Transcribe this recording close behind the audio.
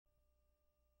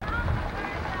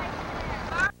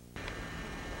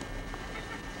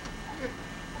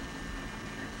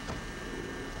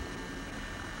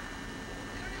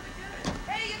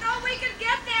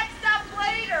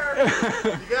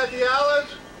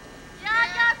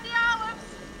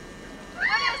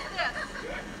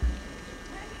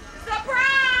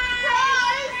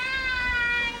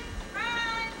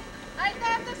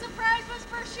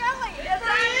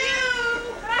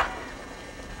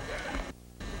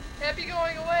be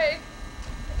going away.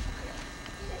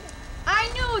 I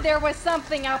knew there was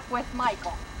something up with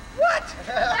Michael. What?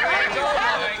 Every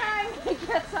time he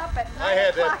gets up at 9 I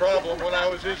had that o'clock. problem when I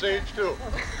was his age, too.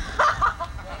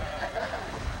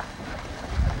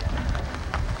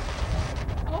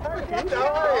 Don't forget How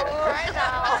are you? Right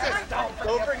now.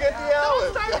 Don't forget the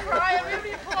olives. Don't start crying. We haven't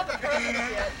even pulled up the purpose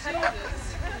yet. Jesus.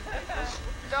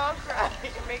 Don't cry.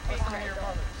 You make me cry.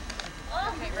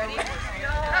 Okay, ready? No,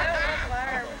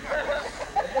 Barb.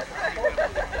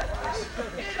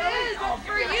 It is. It's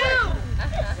for you.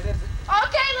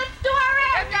 Okay, let's do our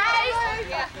ad, guys.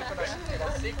 Yeah.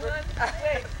 Secret.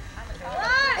 Wait. Come on.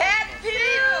 2,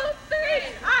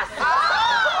 3. Us.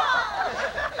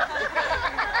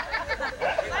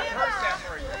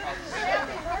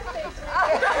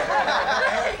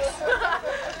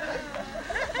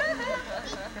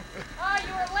 Oh,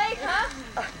 you were late, huh?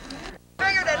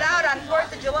 Figured it out on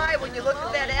 4th of July when you looked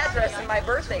at that address in my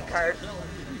birthday card.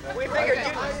 We figured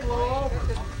you...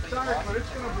 Sorry, but it's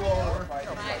going to blow over. I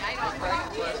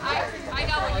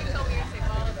know when you told me to say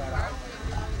Bolender.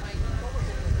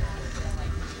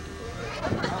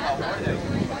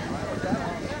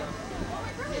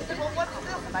 Well, what's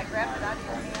this? And I grabbed it out of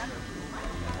your hand.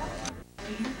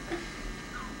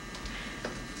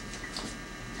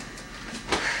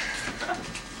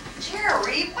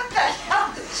 Jerry, what the hell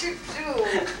did you do?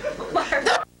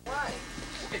 Why?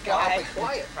 It got awfully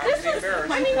quiet. This is, I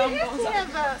mean, you have to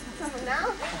have someone now.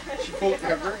 She pulled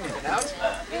her in. Announcement.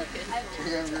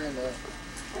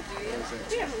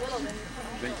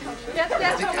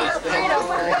 That's what we're afraid of.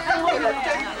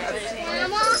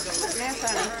 Mama? Yes,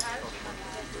 honey.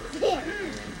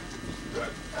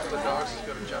 One of the dogs is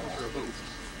going to jump through a hoop.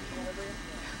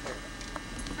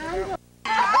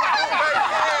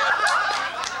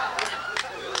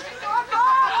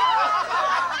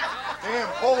 Damn,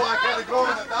 Cole, I gotta go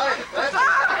on the diet.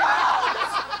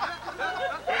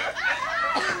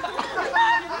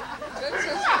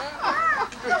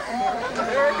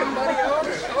 American Buddy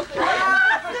Oaks. Okay.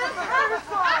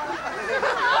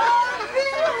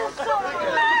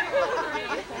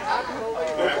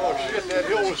 Oh shit, that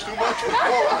hill was too much for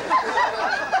Cole.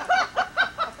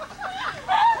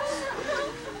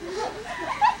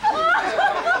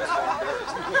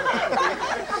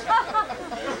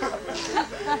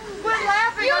 Quit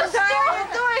laughing. You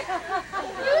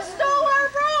stole our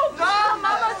rope. No,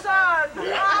 Mama son.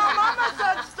 Oh, Mama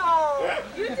son stole.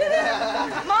 You did it.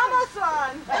 Mama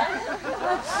son.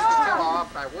 Still off,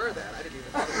 and I wear that. I didn't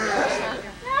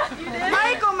even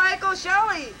know. Michael,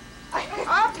 Shelly.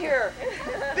 Up here.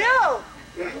 Bill.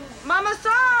 Mama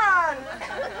son.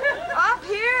 Up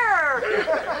here.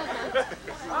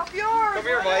 Up yours. Come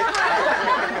here, Mike.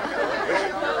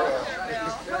 No.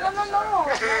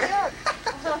 Not yet.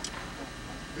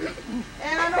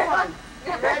 And another one.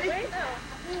 You ready?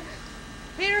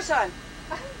 Peterson.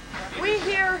 We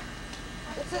hear.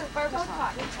 It says Barb's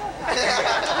talk.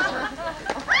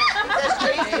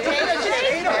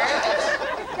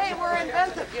 Hey, we're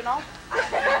inventive, you know.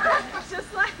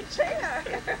 Just like China.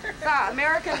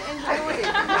 American ingenuity.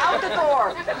 Out the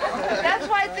door. That's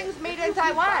why things made in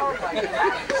Taiwan.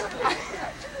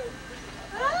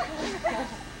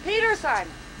 Peterson.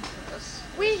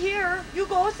 We hear you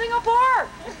go to Singapore.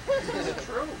 Is it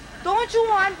true? Don't you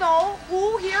want to know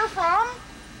who here from?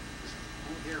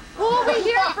 Who we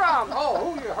hear from? Oh,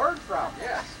 who you heard from?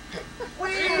 Yes.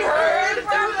 We heard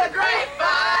from the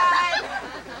grapevine.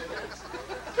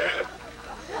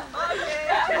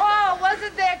 Oh,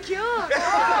 wasn't that cute?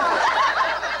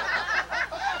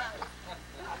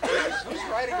 Who's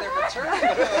writing their return?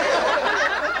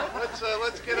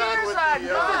 Let's get on with Peterson,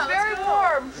 the... this is very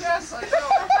warm. Yes, I know.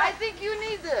 I think you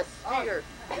need this, Peter.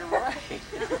 You're right.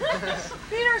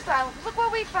 Peterson, look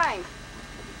what we find.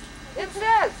 It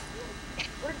says,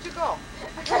 where'd you go?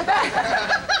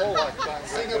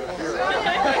 Singapore.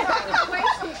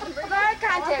 Eye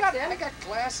contact in. I got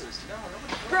glasses.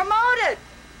 Promoted.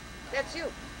 That's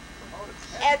you.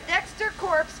 At Dexter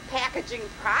Corp's Packaging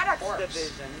Products Corpse.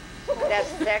 Division.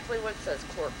 That's exactly what it says,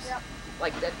 corpse. Yep.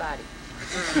 Like dead body.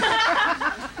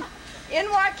 In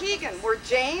Waukegan, we're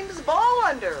James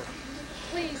Bolender.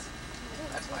 Please.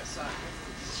 That's my son.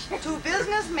 To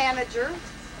business manager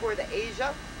for the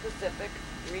Asia Pacific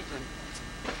region.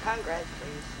 Congrats,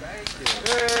 please. Thank you.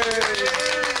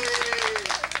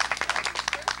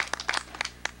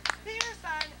 Peter's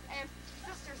son and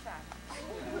sister's son.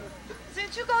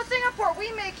 Since you go to Singapore,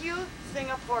 we make you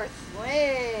Singapore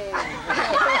swing.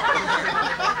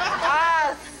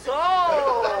 Ah, so.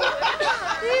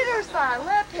 Peter's son,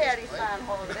 let Patty's son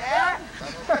hold that.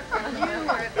 You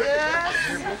with this.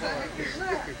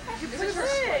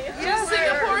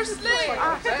 Singapore sling.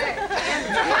 Okay.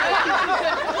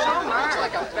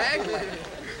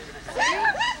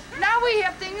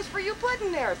 put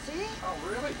in there, see? Oh,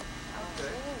 really?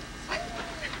 Okay.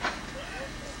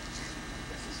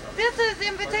 This is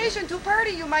invitation to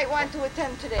party you might want to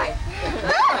attend today.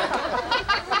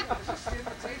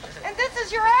 And this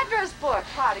is your address book,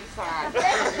 Potty Son. The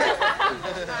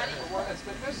one that's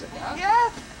been missing, huh?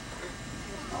 Yes.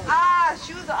 Ah,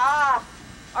 shoes off.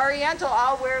 Oriental,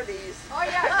 I'll wear these. Oh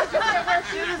yeah, you can wear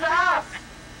Shoes off.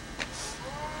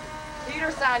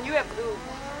 Peterson, you have blue.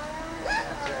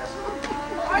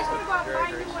 I should go out and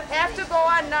find you one. Have to go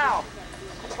on now.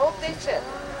 Hope they fit.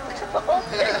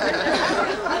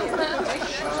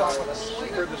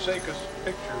 For the sake of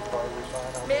pictures, Barb,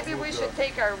 Maybe we should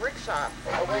take our rickshaw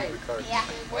away. Yeah.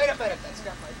 Wait a minute, that's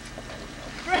got my...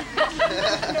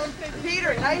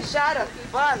 Peter, nice shot of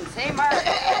buns. Hey, Mark.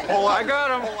 Oh, I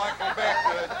got him. Oh, I go back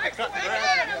to cut the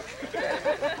grass.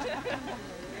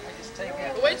 Just take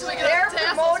it. Wait till we get They're up to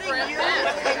tassels promoting for you.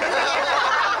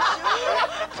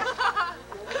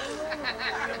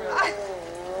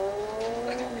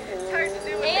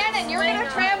 Ann, and you're going to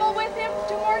travel with him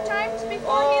 2 more times before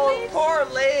Oh, he leaves? poor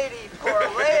lady, poor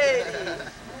lady.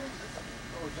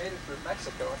 Oh, we made it through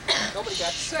Mexico. Nobody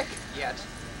got sick yet.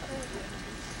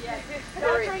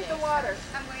 Don't drink the water.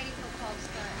 I'm waiting for cold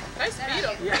start. Nice feet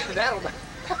up. Yeah, that'll... You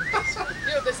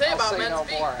know what they say I'll about say men's no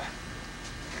feet. more.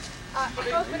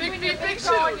 It goes between big your feet, big big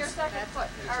toe and your shoes. second foot.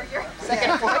 Or your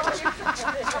Second foot.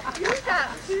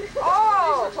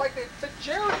 Oh, Looks like they fit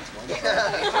Jerry.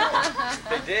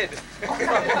 They did. no,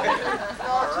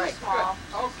 too small.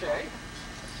 Okay.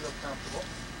 Feel comfortable.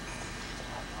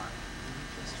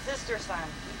 Sister son,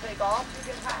 you play golf, you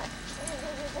get hot.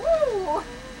 Woo!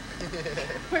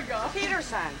 My God. Peter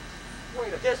son, Wait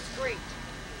a minute. discreet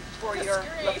for your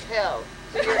Discreet. lapel.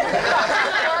 Your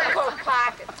coat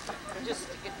pockets. Just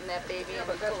stick it in that baby and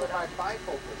But that's pull where it my out.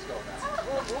 bifocals go now.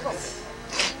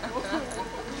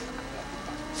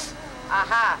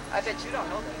 Aha, I bet you don't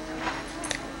know that.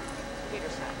 Peter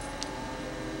son.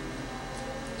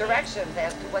 Directions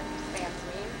as to what these fans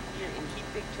mean, you're in deep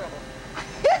big trouble.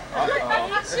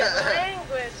 Ancient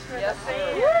language for Yes, the sir.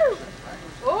 fans.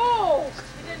 Oh!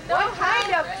 You didn't know What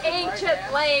kind of that? ancient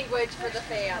language for the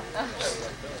fans?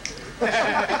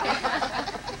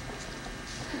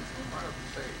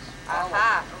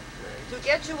 Aha. To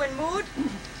get you in mood,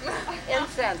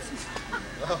 incense.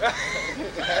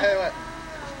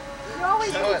 You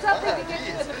always need something to get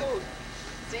you in the mood.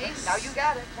 See? Now you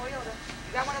got it, Toyota.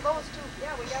 You got one of those too.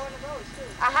 Yeah, we got one of those too.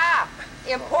 Aha!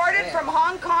 Imported from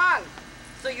Hong Kong.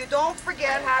 So you don't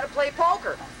forget how to play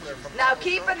poker. Now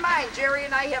keep in mind, Jerry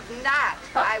and I have not.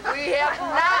 We have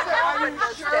not opened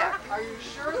this deck. Are you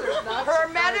sure there's not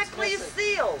Hermetically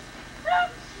sealed.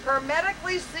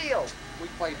 Hermetically sealed. We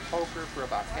played poker for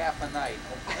about half a night.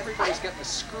 Everybody's getting the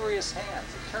screwiest hands.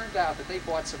 It turned out that they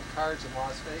bought some cards in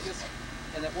Las Vegas,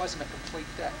 and it wasn't a complete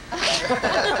deck.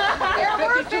 There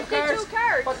were 52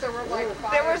 cards. But there were like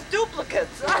There was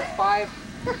duplicates. 5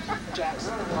 jacks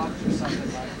of clubs or something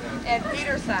like that. And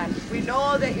Peterson, we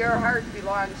know that your heart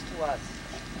belongs to us,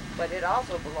 but it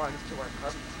also belongs to our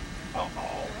Cubs.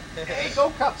 Hey, go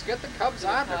Cubs! Get the Cubs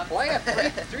on. They're playing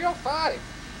 3:05.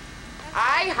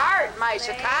 I heart my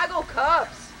Chicago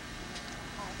Cubs.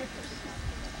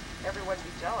 Everyone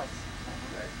be jealous.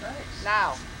 Thanks.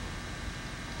 Now,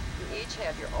 you each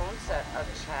have your own set of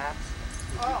chaps.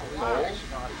 Oh, wow. You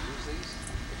know how to use these?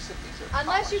 Except these are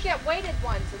Unless you get weighted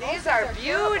ones. and These those are terrible.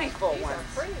 beautiful These ones. are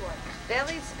pretty ones.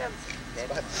 Belly expensive.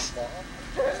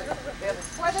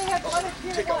 Why they have one and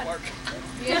Take one? out Mark.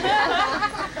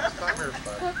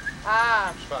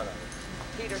 Ah, Spot on it.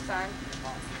 Peterson,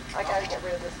 I gotta get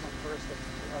rid of this one first.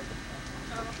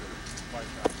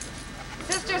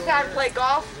 Sister son play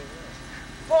golf.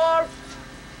 4.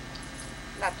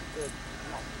 Not too good.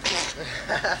 No.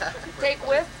 Take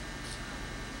with.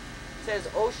 Says,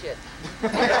 oh shit. Now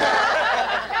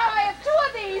I have 2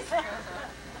 of these.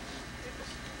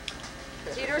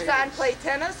 Peterson play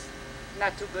tennis.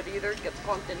 Not too good either. Gets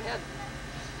conked in head.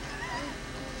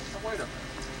 Oh, wait a minute.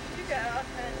 You got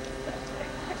offense.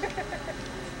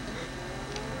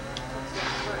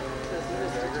 Says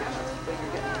Mr. Tennis, but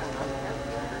you're getting conked in head.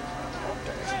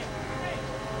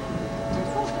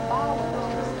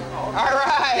 All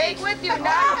right. Take with you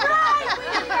now.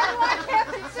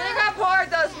 Singapore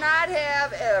does not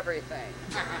have everything.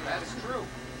 That is true.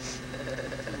 We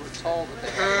were told that they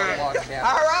had a log cabin.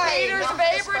 All right. Peter's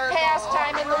favorite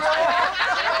pastime in the world.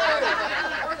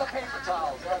 Where are the paper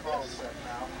towels? I'm all set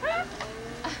now.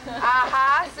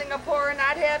 Aha, Singapore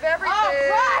not have everything. All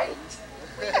right.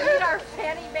 We need our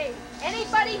Fannie Mae.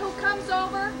 Anybody who comes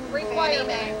over,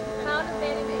 requirement. Pound of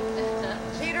Fannie Mae.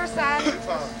 Peterson, It's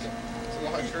a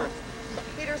long shirt.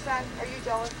 Peterson, are you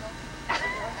jealous?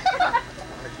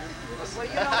 Well,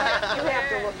 you know what? You have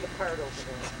to look the part over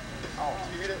there. Oh,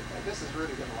 this is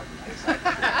really going to look nice.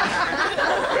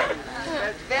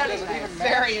 Very nice.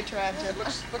 Very attractive. It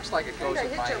looks like it goes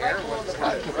with my hair.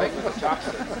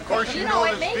 Of course, you know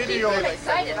it this makes video. me feel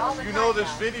excited all the You time know this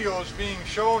now. video is being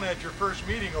shown at your first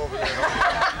meeting over there.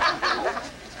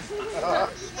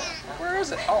 Where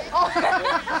is it? Oh.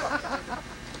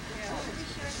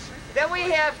 Then we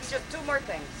have just two more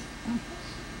things.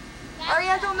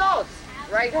 Oriental notes.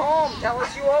 Write home. Tell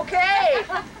us you okay.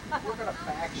 We're going to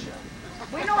fax you.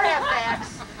 We don't have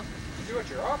fax. You do at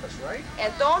your office, right?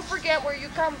 And don't forget where you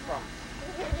come from.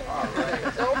 All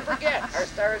right. Don't forget our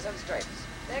stars and stripes.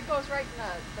 That goes right in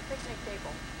the picnic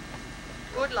table.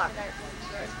 Good luck.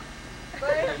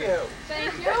 Thank you.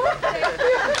 Thank you. Thank you.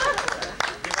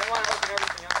 You might want to open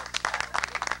everything else.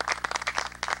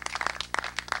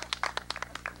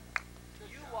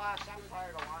 You wash. I'm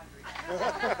tired of laundry.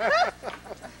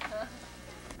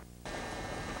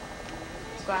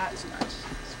 That's nice.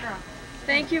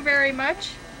 Thank you very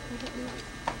much.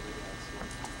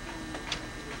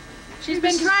 She's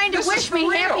been trying to this wish is me for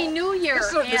real. Happy New Year.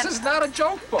 This is not a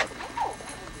joke book.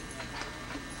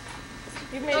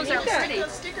 Those are pretty.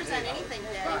 Those stickers on anything,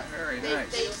 Daddy. Very They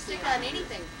nice. stick on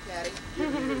anything, Daddy.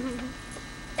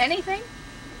 Anything?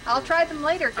 I'll try them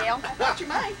later, Gail. I thought you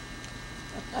might.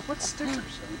 What stickers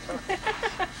are you talking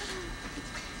about?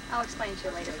 I'll explain to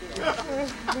you later, Peter.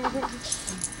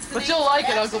 But you'll like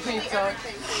it, Uncle Pete, so.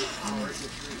 Everything,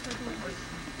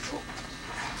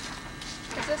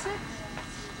 Is this it?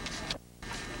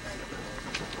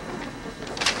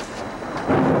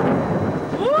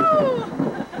 Woo!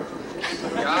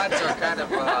 Gods are kind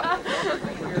of,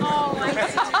 Oh, I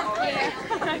see.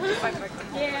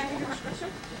 Yeah.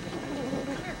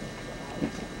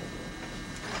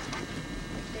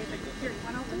 Here, you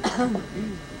want to open it?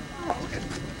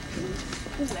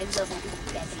 Ooh, I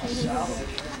love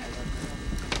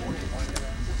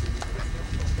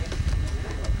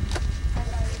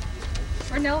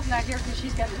Renelle's not here because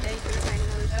she's got the date.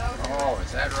 oh,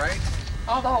 is that right?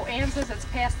 Although Ann says it's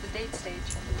past the date stage.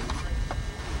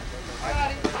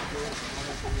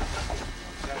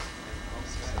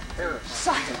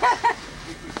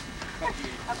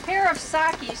 A pair of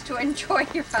sakis to enjoy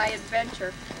your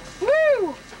adventure.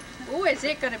 Woo! Ooh, is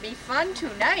it going to be fun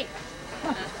tonight?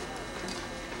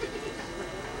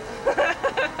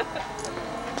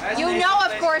 You know,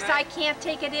 of course, I can't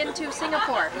take it into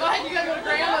Singapore. What? You gotta go to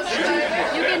Grandma's.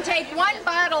 You can take one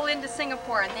bottle into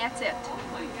Singapore and that's it.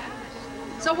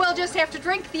 So we'll just have to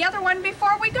drink the other one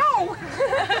before we go.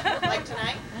 like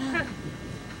tonight.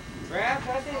 Graham,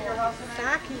 can I stay at your house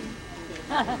tonight?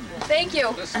 Thank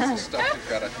you. This is the stuff you've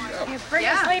got to heat up. Bring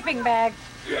a sleeping bag.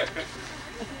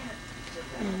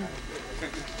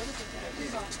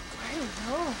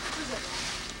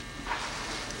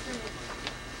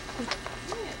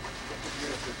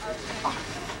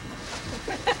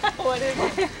 What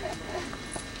is it?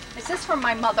 Is this from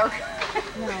my mother?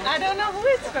 I don't know who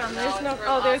it's from. There's no.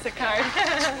 Oh, there's a card.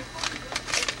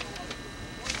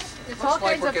 It's all like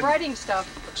kinds we're of getting- writing stuff.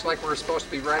 Looks like we're supposed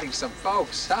to be writing some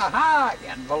folks. Ha ha!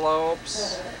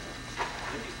 Envelopes.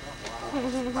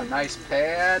 A nice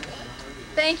pad.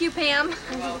 Thank you, Pam.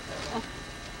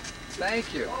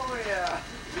 Thank you.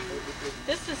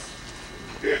 This is.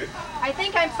 I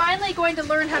think I'm finally going to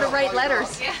learn how to write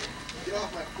letters.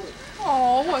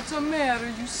 Oh, what's the matter,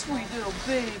 you sweet little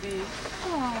baby?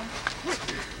 Oh.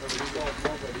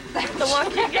 The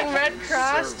Waukegan Red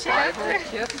Cross chapter.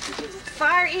 Survival kit.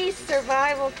 Far East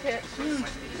Survival Kit.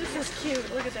 This is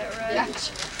cute. Look at that red.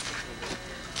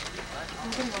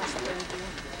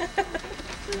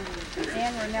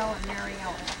 And Renelle and Mary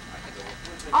Ellen.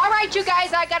 All right, you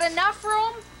guys, I got enough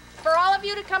room for all of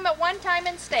you to come at one time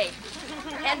and stay.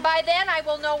 And by then, I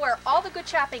will know where all the good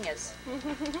shopping is.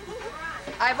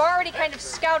 I've already kind of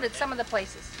scouted some of the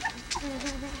places.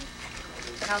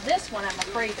 Now this one I'm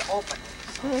afraid to open.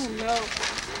 Oh, no.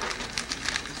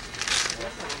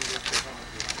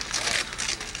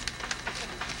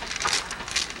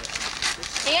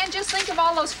 And just think of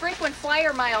all those frequent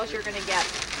flyer miles you're going to get.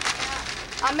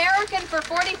 American, for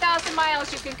 40,000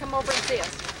 miles, you can come over and see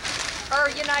us. Or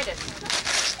United.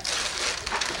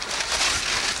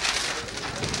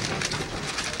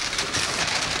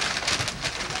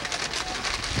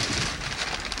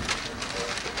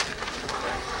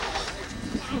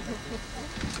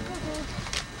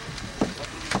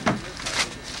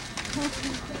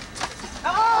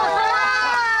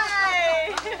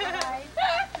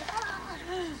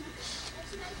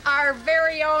 Our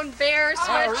very own bear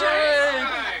sweatshirt.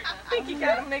 I think you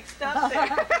got them mixed up there.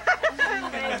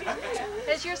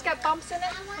 Has yours got bumps in it?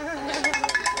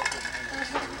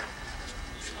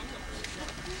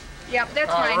 Yep,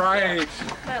 that's mine. All right.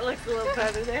 That looks a little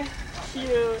better there.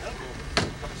 Cute.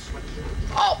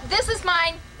 Oh, this is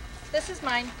mine. This is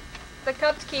mine. The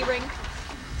Cubs key ring.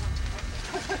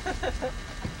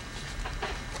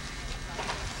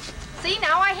 See,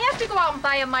 now I have to go out and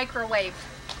buy a microwave.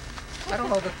 I don't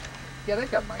know that. Yeah,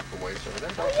 they've got microwaves over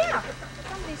there. Oh yeah.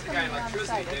 Somebody's coming around the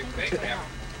side.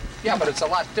 Yeah, but it's a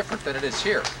lot different than it is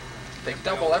here. They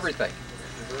double everything.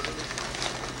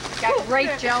 Got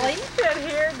great jelly. That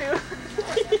hairdo.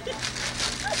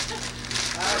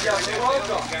 I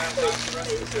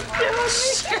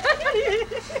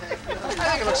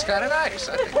think it looks kind of nice.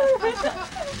 I think.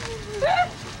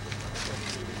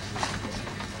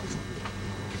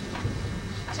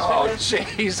 Oh,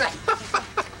 jeez.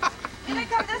 Can I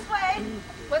come this way?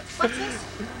 What's this?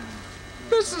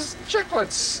 This is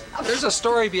chiclets. There's a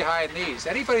story behind these.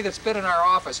 Anybody that's been in our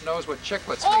office knows what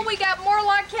chiclets Oh, mean. we got more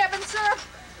log cabin syrup.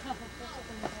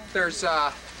 There's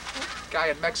a guy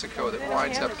in Mexico that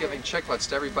winds up giving chiclets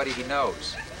to everybody he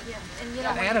knows. And you know,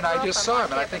 And when Ann you and I grow just up saw on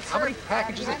him, and I log think, cabin how many syrup,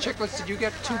 packages of chiclets did you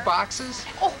get? 2 boxes?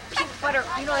 Oh, peanut butter.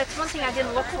 You know, that's one thing I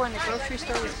didn't look for in the grocery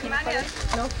store was peanut butter.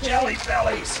 No Jelly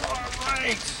bellies. All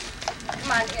right.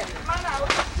 Come on in. Come on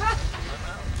out.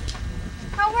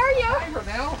 How are you? Hi,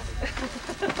 Ronell.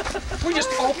 We just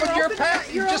opened your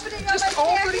pack. You're just opening up just my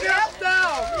opening up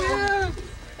now. Yeah.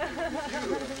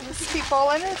 This is Pete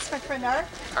Bolender. It's my friend Art.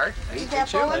 Art, Is meet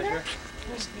that you. Bolender?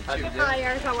 Hi,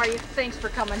 Art. How are you? Thanks for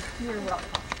coming. You're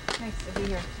welcome. Nice to be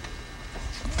here.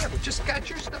 Yeah, we just got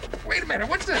your stuff. Wait a minute,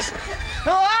 what's this?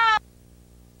 Oh!